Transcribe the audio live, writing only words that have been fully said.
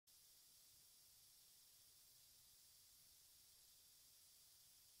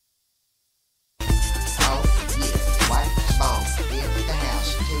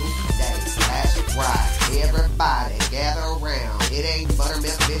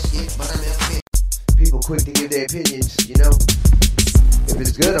shit, but I'm M.T.F. People quick to give their opinions, you know? If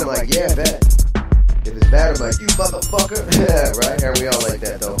it's good, I'm like, yeah, bet. If it's bad, I'm like, you motherfucker. Yeah, right? Aren't we all like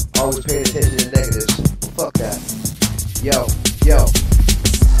that, though? Always paying attention to negatives. Fuck that. Yo.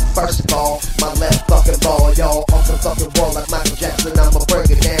 First of all, my left fucking ball, y'all off the fucking wall like Michael Jackson, I'ma break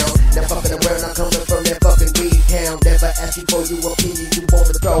it down. Now fucking around, I'm coming from that fucking weed town. Never ask you for your opinion, you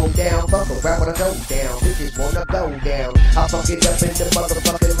wanna throw down. Fuck around when I go down, bitches wanna go down. I fuck it up in the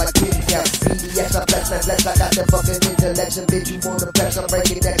motherfucking like kitty count. PDX, I flex, I got the fucking intellect. And bitch, you wanna flex, I'm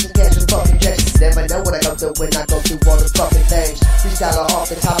breaking necks and cashing fucking checks. Never know what I go through when I go through all the fucking things. Freestyler off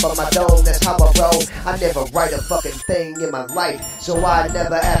the top of my dome, that's how I roll. I never write a fucking thing in my life, so I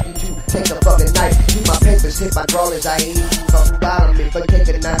never ask you to take a fucking knife to my papers, hit my drawers. I ain't even fucking bottom me, but take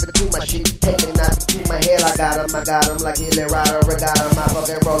a knife to my shit, take a knife to my head. I got him like Hilly Rider, I got him. I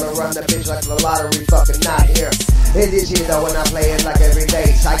fucking roll around the bitch like the lottery, fucking not here. It is here though, and I play it like every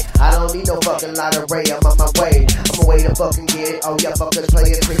day. Psych, I don't need no fucking lottery, I'm on my way. I'm a way to fucking get it. All y'all fuckers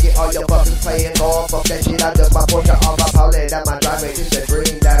playing cricket, all y'all fuckers playing golf. Fuck that shit, I just my portrait off my palette. At my driveway, it's a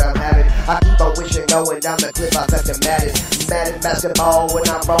dream that I'm having. I keep on wishing, going down the cliff, I fucking mad at basketball when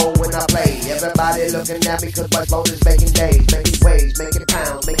I roll, when I play. Everybody looking at me cause my phone is making days, making waves, making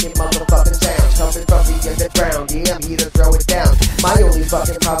pounds, making motherfucking sounds. Coming from the underground, yeah, I'm here to throw it down. My only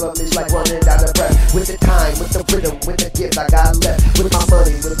fucking problem is like running out of breath. With the time, with the rhythm, with the gift I got left. With my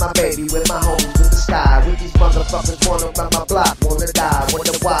money, with my baby, with my homies, with the sky. With these motherfuckers wanna run my block, wanna die,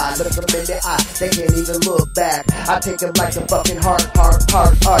 wonder why. Look them in the eye, they can't even look back. I take them like a fucking heart.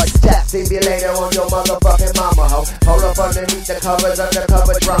 Tap, see me later on your motherfucking mama, ho. Hold up underneath the covers,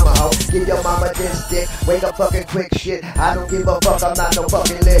 undercover drama, ho. Give your mama this dick, wake up fucking quick shit. I don't give a fuck, I'm not no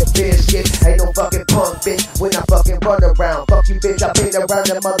fucking lip biscuit. Ain't no fucking punk bitch when I fucking run around. Fuck you bitch, I've been around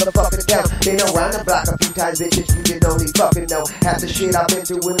the motherfucking town. Been around the block a few times, bitches, you didn't only fucking know. Half the shit I've been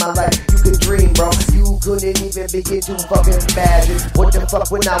through in my life, you could dream, bro. You couldn't even begin to fucking imagine. What the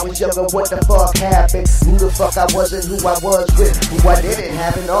fuck when I was younger, what the fuck happened? Who the fuck I was and who I was with, who I didn't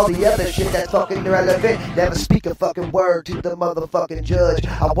have, and all the other shit that's fucking irrelevant. Never speak a fucking word to the motherfucking judge.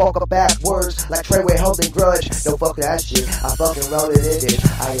 I walk backwards like Treyway holding grudge. Don't fuck that shit, I fucking roll it in it.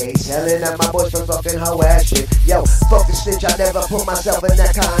 I ain't selling out my boys for fucking hoe ass shit. Yo, fuck the snitch, I never put myself in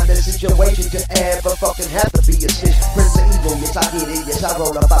that kind of situation to ever fucking have to be a snitch. Prince of evil, yes I get it, yes I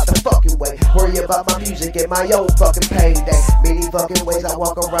roll about the fucking way. Worry about my music and my own fucking payday. Many fucking ways I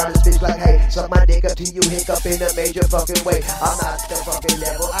walk around this bitch like, hey, suck my dick up till you hiccup in a major fucking way. I'm not the fucking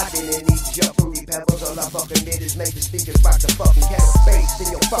level, I didn't need your fruity pebbles. All I fucking did is make the speakers rock the fucking camera bass in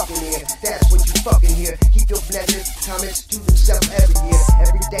your fucking ear. That's what you fucking hear. Keep your negative comments to themselves every year,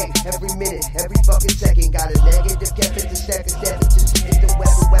 every day, every minute, every fucking second. Got a negative kept it to seconds, just to get the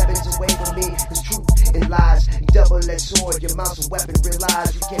weapons away from me. Cause truth and lies, double-edged sword, your mouth's a weapon.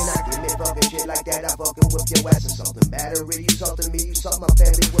 Realize you cannot give me fucking shit like that. I fucking whip your ass or something. Matter if you salting me, you salt my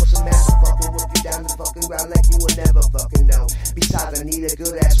family, whip some ass. I fucking whip you down the fucking ground like you will never fucking know. Besides, I need a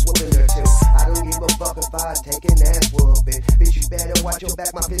good ass whooping or two. I don't give a fuck if I take an ass whooping. Bitch, you better watch your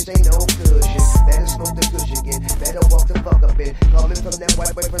back, my piss ain't no cushion. Better smoke the cushion again, better walk the fuck up in. Coming from that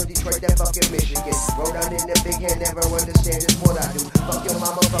white boy from Detroit, that fucking Michigan. Roll down in the big hand, never understand just what I do. Fuck your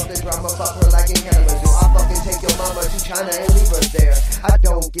mama, fuck the drama, fuck her like in Canada do. I fucking take your mama to China and leave her there. I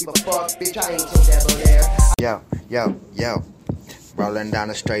don't give a fuck, bitch, I ain't so devil there. Yo. Rolling down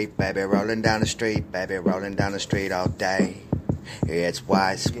the street, baby, rolling down the street, baby, rolling down the street all day. Yeah, it's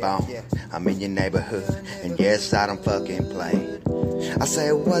Spawnz. I'm in your neighborhood, and yes, I don't fucking play. I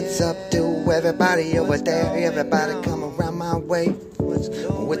say, what's up to everybody over there? Everybody come around my way.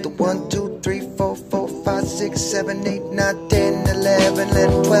 With the 1, 2, 3, 4, 4, 5, 6, 7, 8, 9, 10,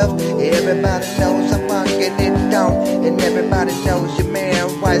 11, 12. Everybody knows I'm fucking it down, and everybody knows your man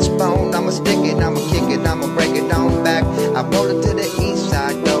Spawnz. I'ma stick it, I'ma kick it, I'ma break it on back. I roll it to the east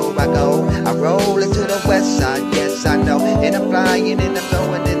side, I go. I roll it to the west side, yes I know. And I'm flying and I'm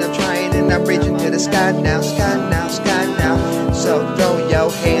going and I'm trying and I'm reaching to the sky now, sky now, sky now. So throw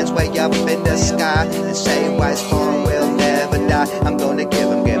your hands way up in the sky and say Spawnz will never die. I'm gonna give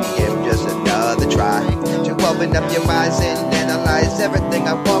him just another try. To open up your eyes and analyze everything.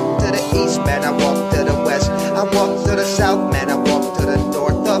 I walk to the east, man, I walk to the west. I walk to the south, man, I walk to the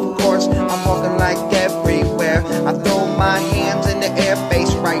north. Of course, I'm walking like everywhere. I throw my hands in the air,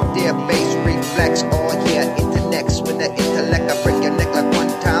 bass right there, bass reflex. Oh yeah, internext with the intellect. I break your neck like one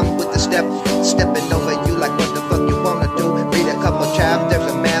time with the step. Stepping over you like what the fuck you wanna do. Read a couple chapters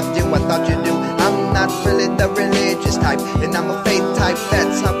of Matthew, I thought you knew. I'm not really the religious type, and I'm a faith type.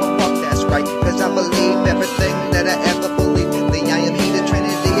 That's how I walk, that's right. Cause I believe everything that I ever believed. The I am he, the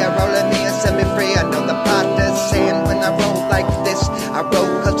Trinity. I roll at me and set me free. I know the pot is saying when I roll like this. I roll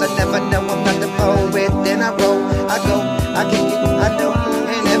cause I never know I'm not the poet. Then I roll, I go, I kick it, I know.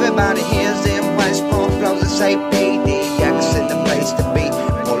 And everybody hears them white Spawnz flows and say PD. Yeah, it's in the place to be.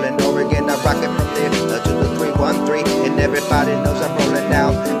 Rolling Oregon, I rock it from there to the 313. And everybody knows I'm rolling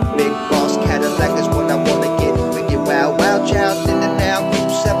down. Big boss Cadillac is what I wanna get. Figure wild, wild child in the now.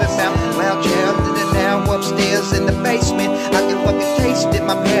 7 pound, wild child in the now. Upstairs in the basement, I can fucking taste it.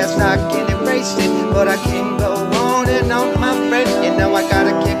 My past, I can erase it. But I can't go on and on, my friend. You know I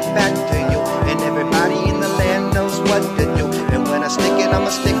gotta kick back to you. And everybody in the land knows what to do. And when I stick it, I'ma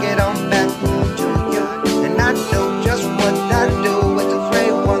stick it on back to you. And I know just what I do with the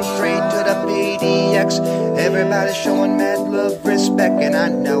 313 to the PDX. Everybody showing mad love, respect, and I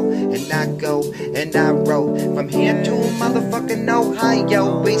know, and I go, and I roll from here to motherfucking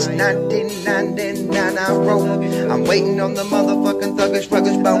Ohio. It's 1999, I roll. I'm waiting on the motherfucking thuggish,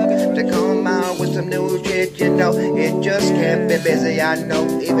 ruggish bone to come out with some new shit, you know. It just can't be busy, I know,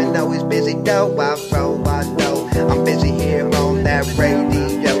 even though it's busy, though. I roll, I know, I'm busy here on that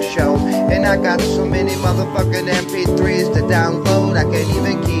radio show. And I got so many motherfucking MP3s to download, I can't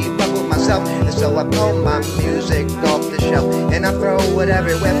even keep up with myself. And so I pull my music off the shelf, and I throw it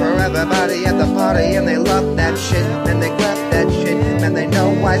everywhere for everybody at the party. And they love that shit, and they grab that shit, and they know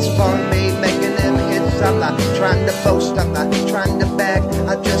why it's for me making them hits. I'm not trying to boast, I'm not trying to bag.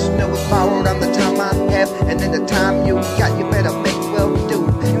 I just know it's borrowed on the time I have. And in the time you got, you better make well do,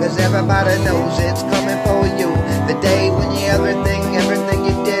 cause everybody knows it's coming for you. The day when you everything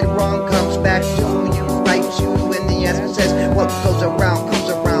you did wrong comes back to you, bites you in the ass and says, what goes around comes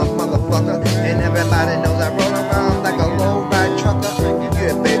around, motherfucker. And everybody knows I roll around like a low-ride trucker.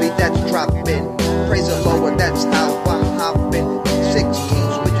 Yeah, baby, that's dropping. Praise the Lord, that's how I'm hopping. 16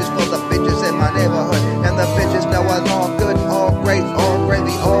 switches for the bitches in my neighborhood. And the bitches know I'm all good, all great, all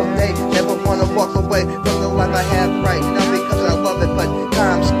gravy, all day. Never wanna walk away from the life I have right now because I love it. But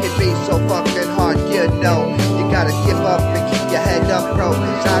times can be so fucking hard, you know. You gotta give up and keep your head up, bro.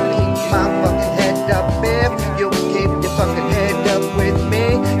 Cause I keep my fucking head up. If you keep your fucking head up with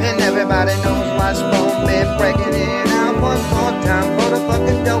me. And everybody knows why Spawnz been breaking it out one more time for the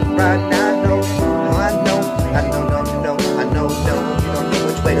fucking dope right now. I know, you don't know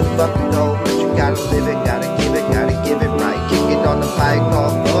which way to fucking go, but you gotta live it, gotta give it right. Kick it on the bike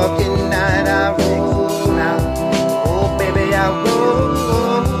all fucking night. I roll now, oh baby, I roll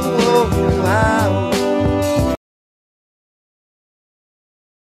out.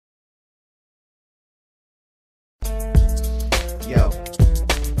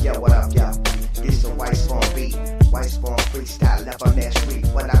 Yo, what up, y'all? This is a white Spawnz beat, white Spawnz freestyle up on that street.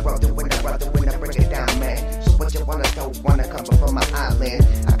 When I wrote it, when I break it down, man. So what you wanna do, wanna come from my island?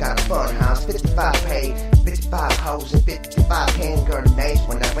 I got a fun house, 55 paid, 55 hoes and 55 hand grenades.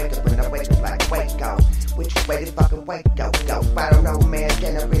 When I wake up like Waco. Which way the fucking way go? I don't know, man.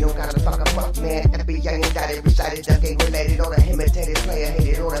 Generino got a fucking fuck, man. FBI indicted, recited, duck ain't related. All the imitated player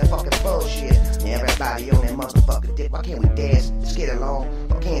hated all that fucking bullshit. Everybody on that motherfucking dick. Why can't we dance? Let's get along.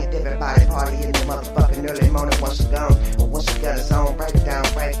 Why can't everybody party in the motherfucking early morning once it's gone? Or once it's got its own, break it down.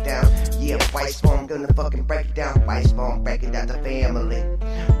 Yeah, white Spawnz gonna fucking break it down. White Spawnz breaking down the family.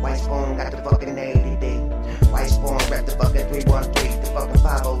 White Spawnz got the fucking ADD. White Spawnz rap the fucking 313, the fucking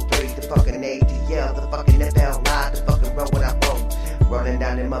 503, the fucking ATL, the fucking FLI, the fucking road when I roll. Rolling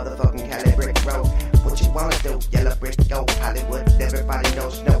down the motherfucking Cali brick road. What you wanna do? Yellow brick go Hollywood. Everybody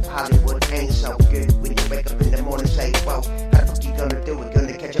knows no Hollywood ain't so good. When you wake up in the morning, say, whoa, how the fuck you gonna do it?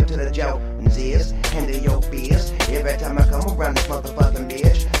 Gonna catch up to the Joe and Ziz, handle your beers. Every time I come around this motherfucking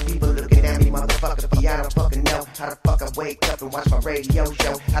bitch, people looking at me, motherfucker, but I don't fucking know how the fuck I wake up and watch my radio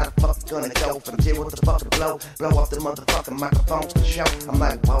show. How the fuck gonna go from zero to fucking blow off the motherfucking microphone for show. I'm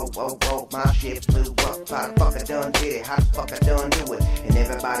like, whoa, my shit blew up. How the fuck I done did it? How the fuck I done do it? And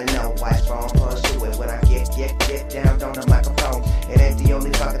everybody know why it's wrong, pursue it. When I get down on the microphone, it ain't the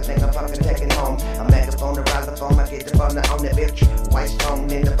only fucking thing I'm fucking taking home. A megaphone, a rhizophone, I get the phone on that bitch. White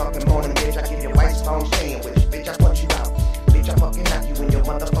Spawnz in the fucking morning, bitch. I give you white Spawnz sandwich, bitch. I punch you out, bitch. I fucking knock you in your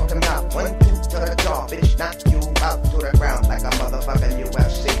motherfucking mouth. 1, 2 to the jaw, bitch. Knock you out to the ground like a motherfucking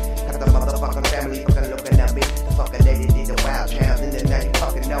UFC. Got the motherfucking family fucking looking at me. The fucking lady did the wild child, and then now you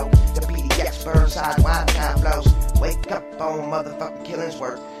fucking know the PDX Burnside wild child flows. Wake up on motherfucking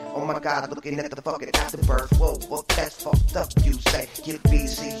Killingsworth. Oh my God, looking at the fucking afterbirth. Whoa, that's fucked up, you say. Get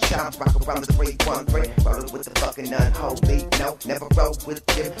BC, shine, rock around the 313. Rollin' with the fucking unholy. No, never roll with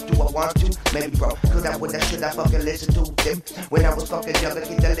them. Do I want to? Maybe roll. Could I, would I, should I fucking listen to them? When I was fucking younger,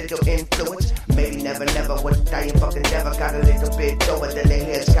 get a little influence. Maybe never, would I ain't fucking never. Got a little bit lower than their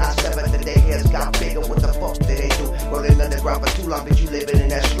heads got seven. Then their heads got bigger. What the fuck did they do? Rolling underground for too long, but you living in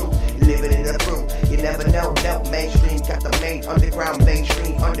that screw. living in the fruit. You never know, no, mainstream got the main underground,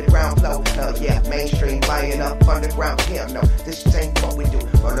 mainstream underground flow. Hell yeah, mainstream buying up underground. Hell no, this ain't what we do.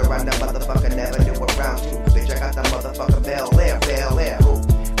 Run around the motherfucker, never knew around you. Bitch, I got the motherfucker Bel Air, who?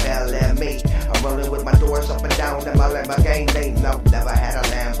 Bel Air me. I'm rolling with my doors up and down and my Lamborghini. No, never had a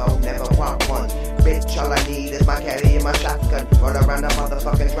Lambo, never want one. Bitch, all I need is my caddy and my shotgun. Run around the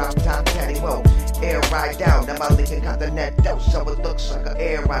motherfucking drop top caddy, whoa. Air ride down, now my Lincoln Continental, so it looks like an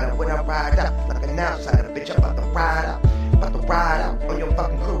air rider when I ride up. Like an outsider, bitch, I'm about to ride out on your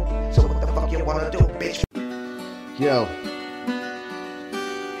fucking crew. So what the fuck you wanna do, bitch? Yo,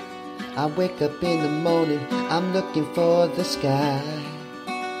 I wake up in the morning, I'm looking for the sky.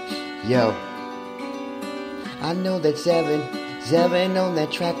 Yo, I know that seven on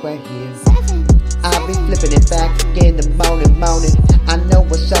that track right here. I'll be flipping it back in the morning. I know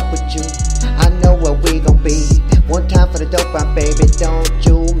what's up with you, I know where we gon' be. One time for the dope, baby, don't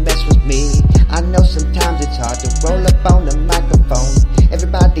you mess with me. I know sometimes it's hard to roll up on the microphone.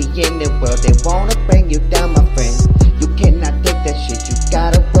 Everybody in the world, they wanna bring you down, my friend. You cannot take that shit, you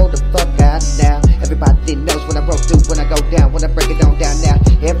gotta roll the fuck out now. Everybody knows when I roll through, when I go down, when I break it on down now.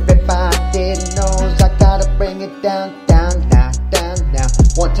 Everybody knows I gotta bring it down.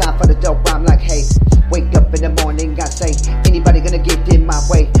 One time for the dope, I'm like, hey, wake up in the morning, I say, anybody gonna get in my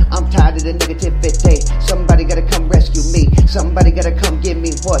way? I'm tired of the negativity. Somebody gotta come rescue me. Somebody gotta come give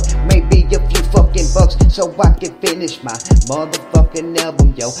me what? Maybe a few fucking bucks so I can finish my motherfucking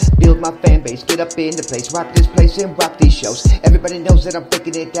album, yo. Build my fan base, get up in the place, rock this place and rock these shows. Everybody knows that I'm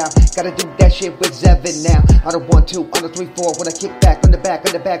breaking it down. Gotta do that shit with Zevin now. On the 1, 2, on the 3, 4. When I kick back on the back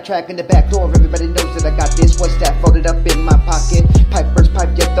track, in the back door. Everybody knows that I got this. What's that? Folded up in my pocket. Pipers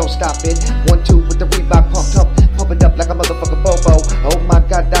pipe, yet don't stop it. 1, 2 with the Reebok pumped up. Pump it up like a motherfucking bobo. Oh my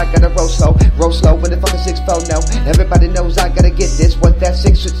god, I gotta roll slow when the fucking 6-4 no. Everybody knows I gotta get this. What's that?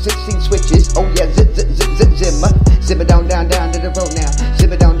 16 switches. Oh yeah, zimmer down to the road now.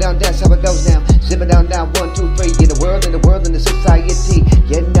 Zimmer down, that's how it goes now. Zimmer down, 1, 2, 3. In the world, in the society.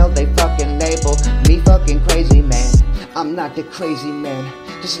 You know they fucking label me fucking crazy, man. I'm not the crazy man,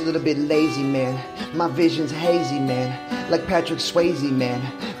 just a little bit lazy, man. My vision's hazy, man, like Patrick Swayze, man.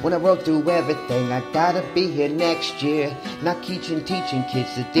 When I wrote through everything, I gotta be here next year. Not teaching kids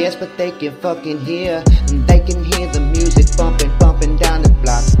to dance, but they can fucking hear. And they can hear the music bumping down the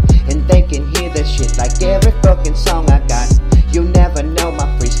block. And they can hear that shit like every fucking song I got. You never know, my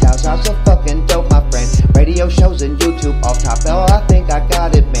freestyles are so fucking dope, my friend. Radio shows and YouTube off top, oh I think I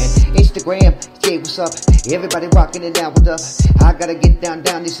got it, man. Instagram, yeah, what's up? Everybody rocking it down with us. I gotta get down,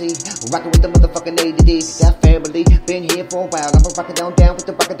 you see. Rocking with the motherfucking ADD. That family, been here for a while. I'ma rock it down with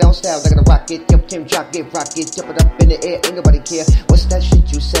the rock it down style. I gotta rock it, Tim Jock, get rock it, jump it up in the air, ain't nobody care. What's that shit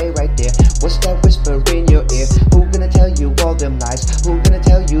you say right there? What's that whisper in your ear? Who gonna tell you all them lies? Who gonna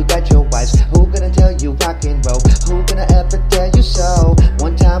tell you that you're wise? Who gonna tell you rock and roll? Who gonna ever tell you so?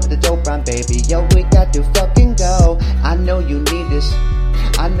 One time for the dope rhyme, baby, yo, we got to fucking go. I know you need this,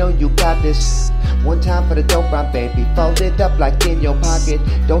 I know you got this. One time for the dope rhyme, baby, fold it up like in your pocket.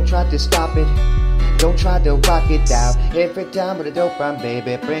 Don't try to stop it, don't try to rock it down. Every time with the dope rhyme,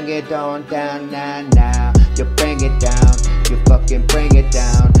 baby, bring it on down now. You bring it down, you fucking bring it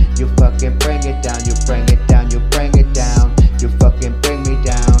down. You fucking bring it down, you bring it down, you bring it down. You fucking bring me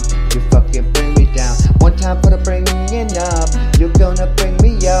down, you fucking bring me down. One time for the bringing up, you gonna bring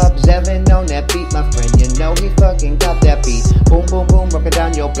me up. Zevin on that beat, my friend, you know he fucking got that beat. Boom, boom, boom, rockin'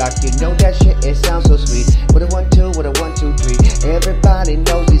 down your block, you know that shit, it sounds so sweet. With a 1, 2, with a 1, 2, 3. Everybody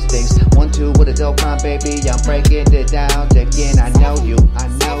knows these things. 1, 2 with a dope rhyme, baby, I'm breaking it down again. I know you, I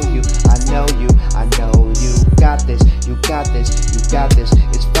know you, I know you, I know you got this, you got this, you got this.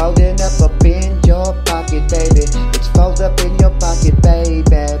 It's folding up in your pocket, baby. It's folded up in your pocket, baby,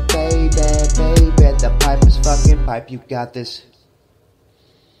 baby, baby. The pipe is fucking pipe, you got this.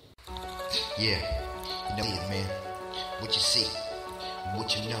 Yeah, you know it, man. What you see,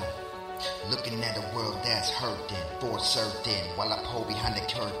 what you know. Looking at a world that's hurting, for certain, while I pull behind the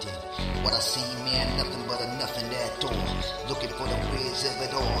curtain. What I see, man, nothing but a nothing at all. Looking for the ways of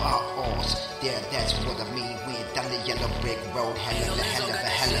it all, our alls. Yeah, that's what I mean. Went down the yellow brick road, hell of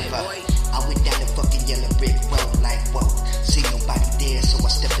a. I went down the fucking yellow brick road like whoa. See nobody there, so I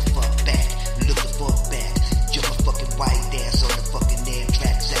stepped the fuck back. Look the fuck back, jump my fucking white ass on the fucking damn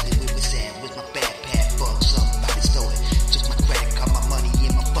track. Exactly where we at with my backpack. Fuck, somebody stole it. Took my credit card, my money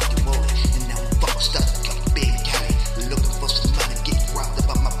in my fucking wallet. And now I'm fucking stuck, got a big Cali. Looking for some money, get robbed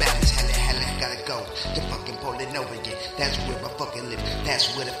about my balance. Hella, gotta go. The fucking Poland over again. That's where I fucking live.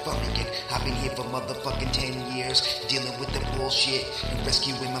 That's where the fun again. I've been here for motherfucking 10 years, dealing with the bullshit and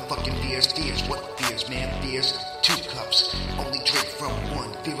rescuing my fucking fears. What fears, man? Fears. 2 cups. Only drink from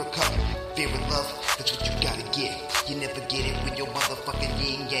 1. Fear a cup, fear of love, that's what you gotta get. You never get it when your motherfucking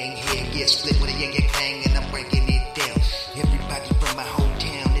yin yang head gets split with a yin yang bang, and I'm breaking it down. Everybody from my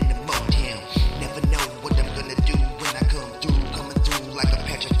hometown in the Motown. Never know what I'm gonna do when I come through. Coming through like a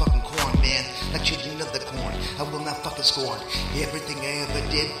patch of fucking corn, man. Like children of the corn, I will not fucking scorn. Everything I ever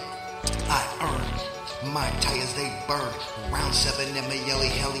did, I earned. My tires, they burn. Round 7 and my yelly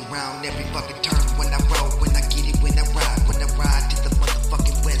helly round every fucking turn. When I roll, when I get it, when I ride